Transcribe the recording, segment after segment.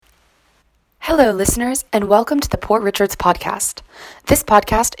Hello, listeners, and welcome to the Port Richards Podcast. This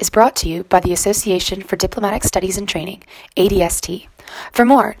podcast is brought to you by the Association for Diplomatic Studies and Training, ADST. For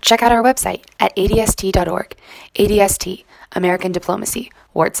more, check out our website at adst.org. ADST, American Diplomacy,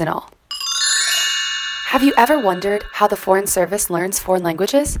 warts and all. Have you ever wondered how the Foreign Service learns foreign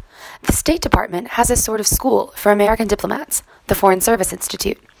languages? The State Department has a sort of school for American diplomats, the Foreign Service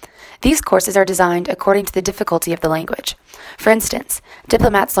Institute. These courses are designed according to the difficulty of the language. For instance,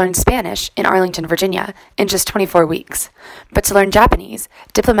 diplomats learn Spanish in Arlington, Virginia, in just 24 weeks. But to learn Japanese,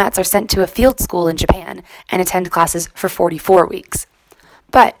 diplomats are sent to a field school in Japan and attend classes for 44 weeks.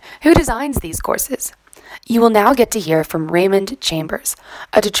 But who designs these courses? You will now get to hear from Raymond Chambers,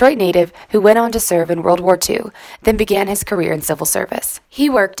 a Detroit native who went on to serve in World War II, then began his career in civil service. He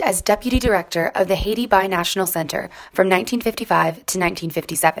worked as Deputy Director of the Haiti Binational Center from 1955 to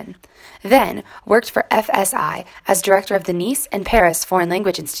 1957, then worked for FSI as Director of the Nice and Paris Foreign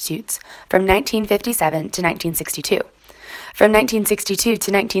Language Institutes from 1957 to 1962. From 1962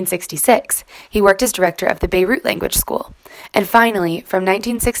 to 1966, he worked as director of the Beirut Language School. And finally, from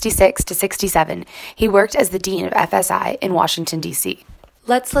 1966 to 67, he worked as the dean of FSI in Washington, D.C.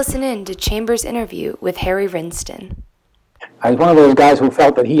 Let's listen in to Chambers' interview with Harry Rinston. I was one of those guys who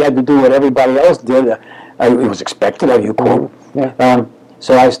felt that he had to do what everybody else did. It was expected of you, quote. Yeah.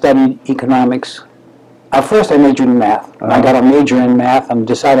 So I studied economics. First I majored in math. I got a major in math and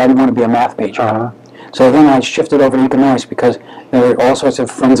decided I didn't want to be a math major. So then I shifted over to economics because there were all sorts of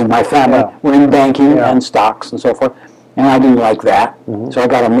friends of my family were in banking and stocks and so forth, and I didn't like that. So I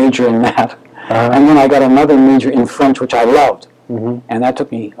got a major in that. And then I got another major in French, which I loved. And that took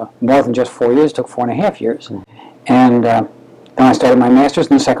me more than just 4 years, it took 4.5 years. And then I started my master's,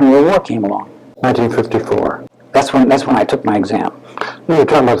 and the Second World War came along. 1954. That's when I took my exam. No, you're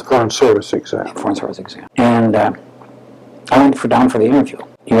talking about the Foreign Service exam. Foreign Service exam. And I went down for the interview.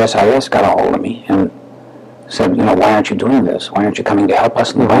 USIS got a hold of me and said, why aren't you doing this? Why aren't you coming to help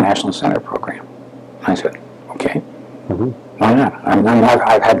us in the Binational Center program? I said, okay, why not?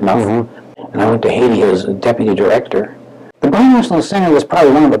 I've had enough. And I went to Haiti as a deputy director. The Binational Center was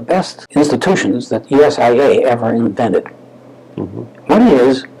probably one of the best institutions that USIA ever invented.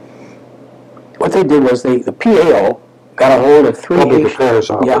 What they did was the PAO got a hold of three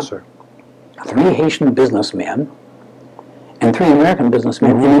Haitian businessmen and 3 American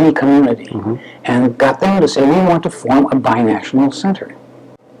businessmen in any community, and got them to say, we want to form a binational center.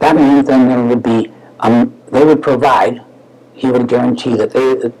 That means then there would be, they would provide, he would guarantee that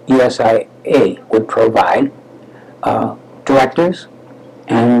the USIA would provide directors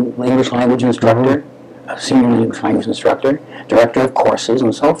and English language instructor, senior English language instructor, director of courses,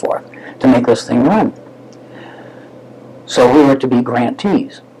 and so forth, to make this thing run. So we were to be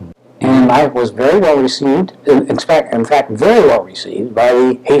grantees. And I was very well received, in fact, very well received by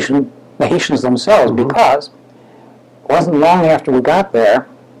the Haitians themselves, because it wasn't long after we got there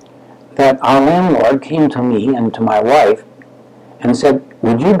that our landlord came to me and to my wife and said,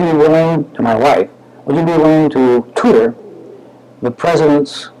 would you be willing to tutor the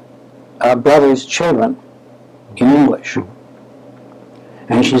president's brother's children in English?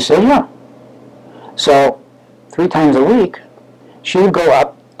 And she said, yeah. So 3 times a week, she would go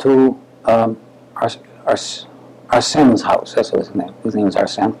up to Arsene's house. That's his name. His name is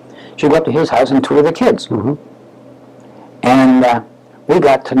Arsene. She'd go up to his house and tour the kids. And we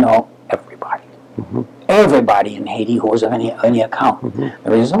got to know everybody. Everybody in Haiti who was of any account.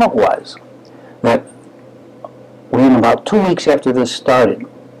 The result was that within about 2 weeks after this started,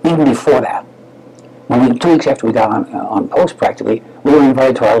 even before that, 2 weeks after we got on post practically, we were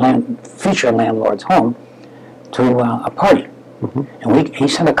invited to our future landlord's home to a party. And he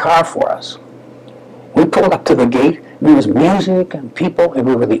sent a car for us. We pulled up to the gate, and there was music and people, and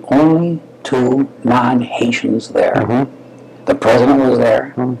we were the only 2 non-Haitians there. The president was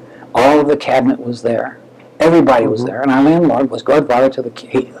there. All of the cabinet was there. Everybody was there, and our landlord was godfather to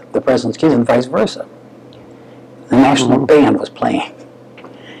the president's kids, and vice versa. The national band was playing.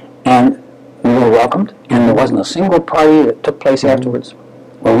 And we were welcomed, and there wasn't a single party that took place afterwards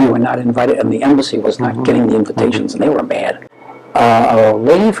where we were not invited, and the embassy was not getting the invitations, and they were mad. A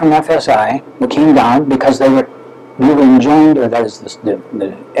lady from FSI who came down because we were enjoined, or that is the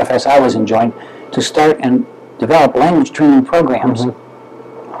FSI was enjoined to start and develop language training programs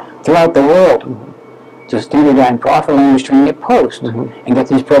throughout the world to standardize and offer language training at post and get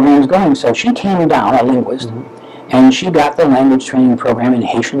these programs going. So she came down, a linguist, and she got the language training program in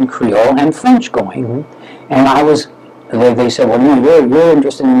Haitian, Creole, and French going. And they said, well, you're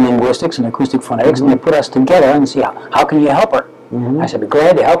interested in linguistics and acoustic phonetics, and they put us together and see how can you help her. I said, be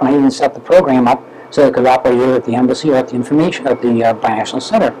glad to help, and I even set the program up so it could operate either at the embassy or at the Binational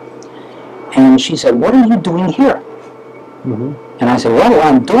Center. And she said, "What are you doing here?" And I said, "Well, what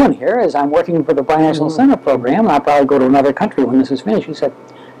I'm doing here is I'm working for the Binational Center program. I'll probably go to another country when this is finished." She said,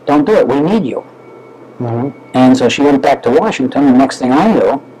 "Don't do it. We need you." And so she went back to Washington. The next thing I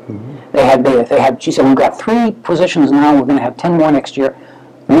knew, they had. She said, "We've got 3 positions now. We're going to have 10 more next year.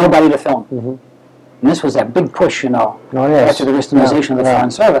 Nobody to film." And this was that big push, after the Westernization of the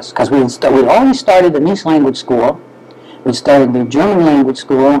Foreign Service, because we'd already started the Nice Language School. We'd started the German Language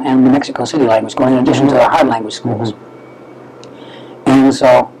School and the Mexico City Language School, in addition to the hard language schools. And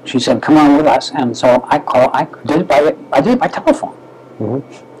so she said, "Come on with us." And so I did it by telephone.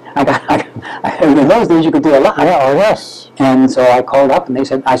 In those days you could do a lot. Yes. And so I called up and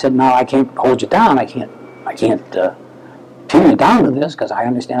I said, "No, I can't hold you down. I can't pin you down to this because I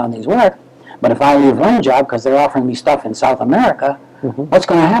understand how things work. But if I leave one job because they're offering me stuff in South America, what's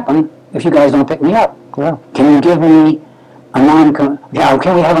going to happen if you guys don't pick me up? Yeah. Can you give me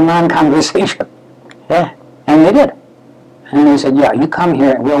can we have a non-conversation?" Yeah. And they did. And they said, "Yeah, you come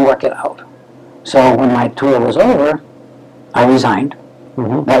here and we'll work it out." So when my tour was over, I resigned.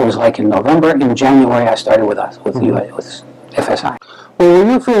 That was like in November. In January, I started with FSI. Well, were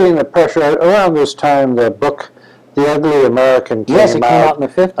you feeling the pressure around this time? The book, The Ugly American, came Yes, it came out in the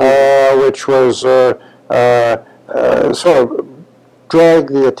 50s. which was sort of dragged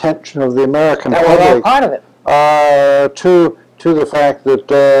the attention of the American That was all public part of it. to the fact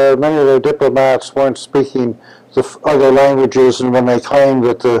that many of their diplomats weren't speaking the other languages, and when they claimed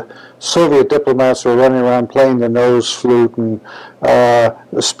that the Soviet diplomats were running around playing the nose flute and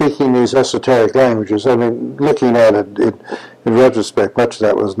speaking these esoteric languages. I mean, looking at it in retrospect, much of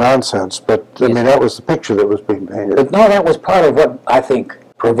that was nonsense, but I mean, that was the picture that was being painted. But no, that was part of what I think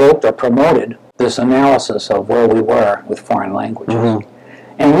provoked or promoted this analysis of where we were with foreign languages.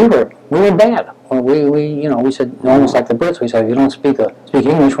 And we were bad. We said, almost like the Brits, we said, if you don't speak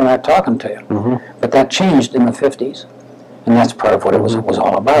English, we're not talking to you. But that changed in the 50s. And that's part of what it was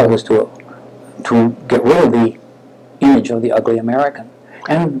all about, was to get rid of the image of the ugly American.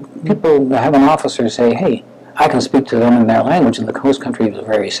 And people have an officer say, "Hey, I can speak to them in their language," and the host country was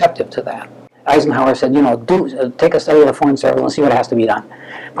very receptive to that. Eisenhower said, take a study of the Foreign Service and see what has to be done.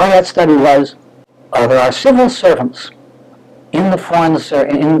 Part of that study was, there are civil servants in the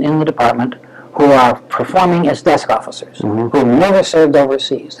in the department who are performing as desk officers, who have never served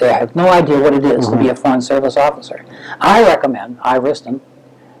overseas. They have no idea what it is to be a Foreign Service officer. I recommend, Riston,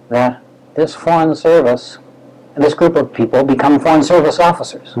 that this Foreign Service, this group of people become Foreign Service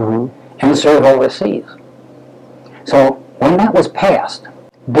officers and serve overseas. So when that was passed,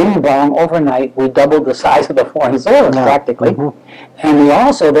 bing bong, overnight, we doubled the size of the Foreign Service practically. And we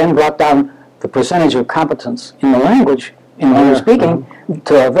also then brought down the percentage of competence in the language, in language speaking,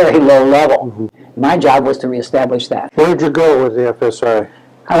 to a very low level. My job was to reestablish that. Where did you go with the FSI?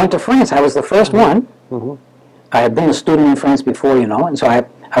 I went to France. I was the first one. I had been a student in France before, and so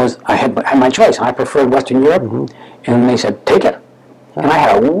I had my choice. I preferred Western Europe, and they said, "Take it." And I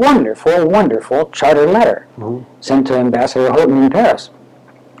had a wonderful, wonderful charter letter sent to Ambassador Houghton in Paris,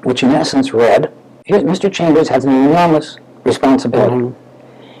 which in essence read, "Mr. Chambers has an enormous responsibility,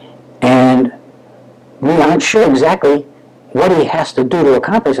 and we aren't sure exactly what he has to do to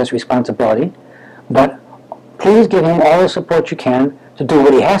accomplish this responsibility, but please give him all the support you can to do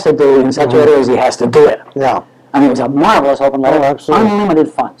what he has to do in such a way as he has to do it." Yeah. I mean, it was a marvelous open letter. Absolutely. Unlimited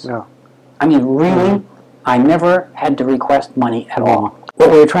funds. Yeah. I mean, really, I never had to request money at all. What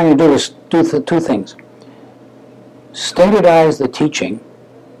we were trying to do was do two things. Standardize the teaching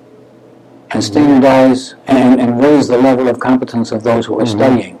and standardize and raise the level of competence of those who were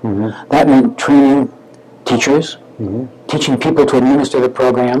studying. That meant training teachers, teaching people to administer the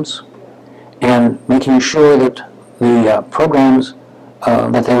programs, and making sure that the programs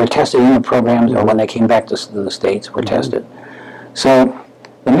that they were tested in the programs, or when they came back to the States, were tested. So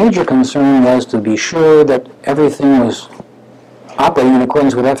the major concern was to be sure that everything was operating in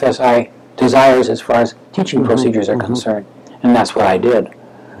accordance with FSI desires as far as teaching procedures are concerned, and that's what I did.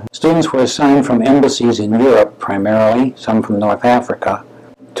 Students were assigned from embassies in Europe primarily, some from North Africa,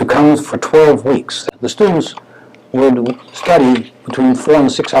 to come for 12 weeks. The students would study between 4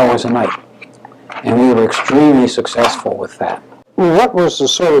 and 6 hours a night, and we were extremely successful with that. Well, what was the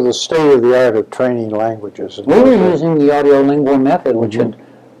sort of the state of the art of training languages? We were using the audiolingual method, which had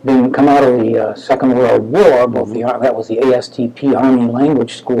come out of the Second World War. That was the ASTP, Army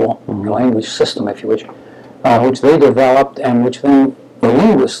Language School, language system, if you wish, which they developed, and which then the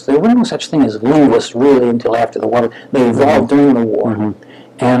linguists, there were no such thing as linguists really until after the war. They evolved during the war,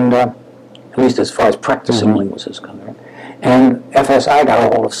 and at least as far as practicing linguists is concerned. And FSI got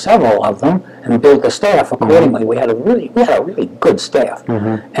a hold of several of them and built the staff accordingly. We had a really good staff,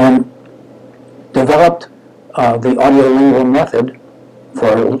 and developed the audiolingual method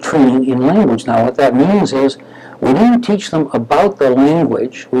for training in language. Now, what that means is we didn't teach them about the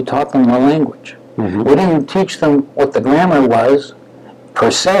language, we taught them the language. Mm-hmm. We didn't teach them what the grammar was,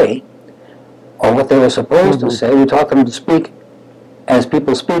 per se, or what they were supposed to say. We taught them to speak as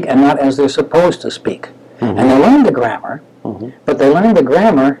people speak and not as they're supposed to speak. Mm-hmm. And they learned the grammar, but they learned the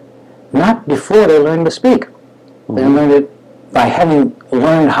grammar not before they learned to speak. They learned it by having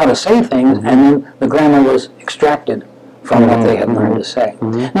learned how to say things, and then the grammar was extracted from what they had learned to say.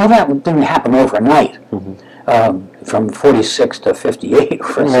 Now, that didn't happen overnight. From 46 to 58,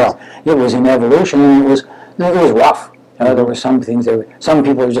 for instance. It was an evolution, and it was rough. There were some things, some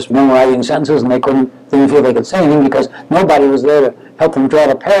people were just memorizing sentences and didn't feel they could say anything because nobody was there to help them draw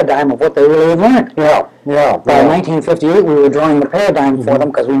the paradigm of what they really had learned. By 1958, we were drawing the paradigm for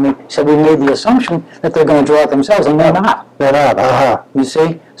them because we made the assumption that they're going to draw it themselves, and they're not. You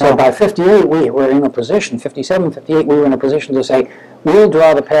see? So by 58, we were in a position, 57, 58, we were in a position to say, we'll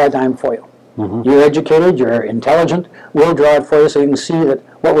draw the paradigm for you. You're educated, you're intelligent, we'll draw it for you so you can see that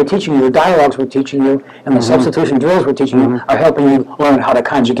what we're teaching you, the dialogues we're teaching you, and the substitution drills we're teaching you are helping you learn how to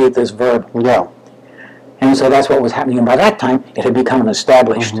conjugate this verb. And so that's what was happening. And by that time, it had become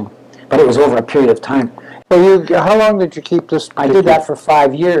established. But it was over a period of time. Well, how long did you keep this? I did that for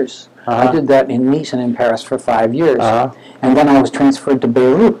 5 years. I did that in Nice and in Paris for 5 years. And then I was transferred to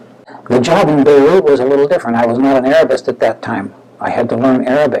Beirut. The job in Beirut was a little different. I was not an Arabist at that time. I had to learn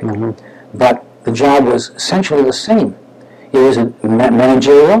Arabic. But the job was essentially the same. It was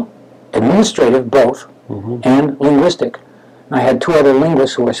managerial, administrative, both, and linguistic. And I had 2 other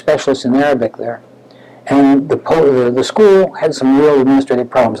linguists who were specialists in Arabic there. And the school had some real administrative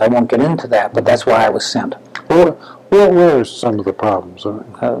problems. I won't get into that, but that's why I was sent. What were some of the problems?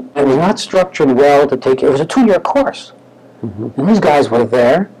 It was not structured well to take. It was a 2-year course. And these guys were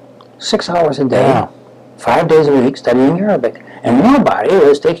there 6 hours a day, 5 days a week, studying Arabic. And nobody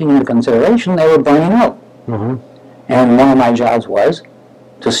was taking into consideration they were burning out. And one of my jobs was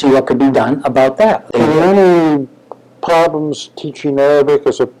to see what could be done about that. Were there any problems teaching Arabic?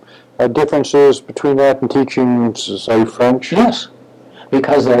 As differences between that and teaching, say, French? Yes,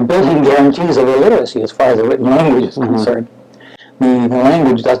 because they're building guarantees of illiteracy as far as the written language is concerned. The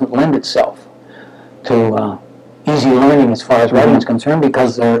language doesn't lend itself to easy learning as far as writing is concerned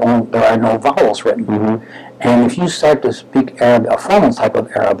because there are no vowels written. And if you start to speak Arabic, a formal type of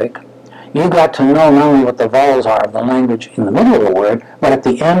Arabic, you've got to know not only what the vowels are of the language in the middle of the word, but at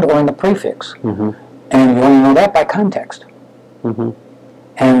the end or in the prefix. And you only know that by context.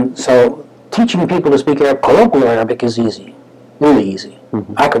 And so teaching people to speak colloquial Arabic is easy, really easy.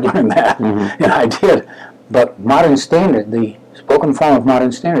 I could learn that, and I did. But modern standard, the spoken form of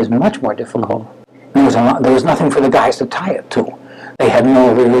modern standard is much more difficult. There was nothing for the guys to tie it to. There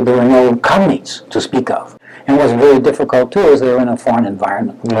were no cognates to speak of. And what was very difficult, too, is they were in a foreign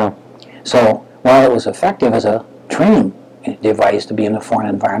environment. So while it was effective as a training device to be in a foreign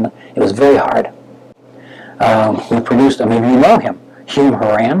environment, it was very hard. We produced, maybe you know him, Hume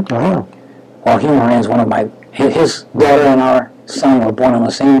Horan. Well, Hume Horan is one of his daughter and our son were born on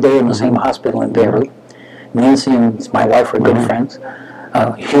the same day in the same hospital in Beirut. Nancy and my wife were good friends.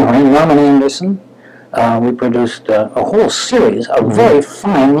 Hume Horan, Norman Anderson. We produced a whole series of very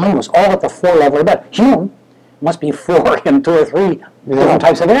fine linguists, all at the 4-level. But Hume must be 4 in 2 or 3 different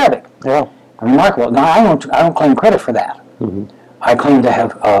types of Arabic. Remarkable. Now, I don't claim credit for that. I claim to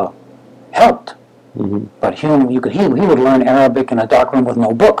have helped. But Hume, he would learn Arabic in a dark room with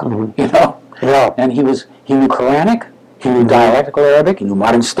no book, you know. And he knew Quranic, he knew dialectical Arabic, he knew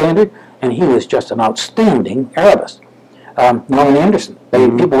modern standard, and he was just an outstanding Arabist. Norman Anderson,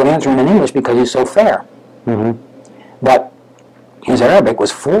 people would answer him in English because he's so fair. But his Arabic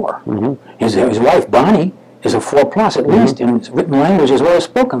was 4. His wife, Bonnie, is a 4+ at least in written language as well as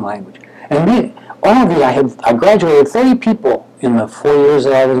spoken language. And all of these, I graduated 30 people in the 4 years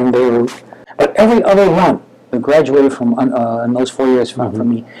that I was in Beirut. But every other one that graduated from in those 4 years from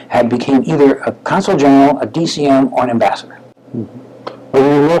me became either a consul general, a DCM, or an ambassador.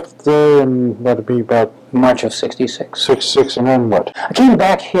 Well, you left there in, that'd be about March of 66. 66, and then what? I came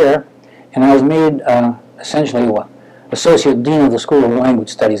back here, and I was made essentially Associate Dean of the School of Language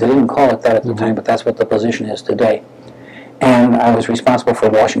Studies. I didn't call it that at the time, but that's what the position is today. And I was responsible for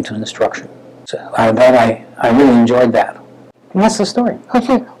Washington instruction. So I really enjoyed that. And that's the story.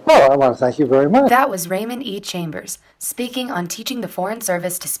 Okay. Well, I want to thank you very much. That was Raymond E. Chambers, speaking on teaching the Foreign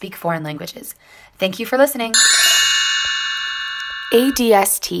Service to speak foreign languages. Thank you for listening.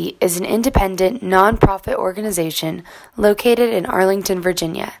 ADST is an independent, nonprofit organization located in Arlington,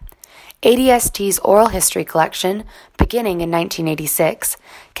 Virginia. ADST's oral history collection, beginning in 1986,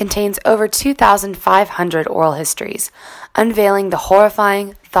 contains over 2,500 oral histories, unveiling the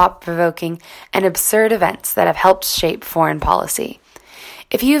horrifying, thought-provoking, and absurd events that have helped shape foreign policy.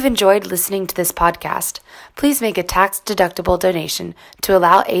 If you've enjoyed listening to this podcast, please make a tax-deductible donation to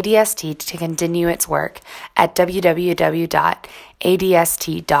allow ADST to continue its work at www.adst.org.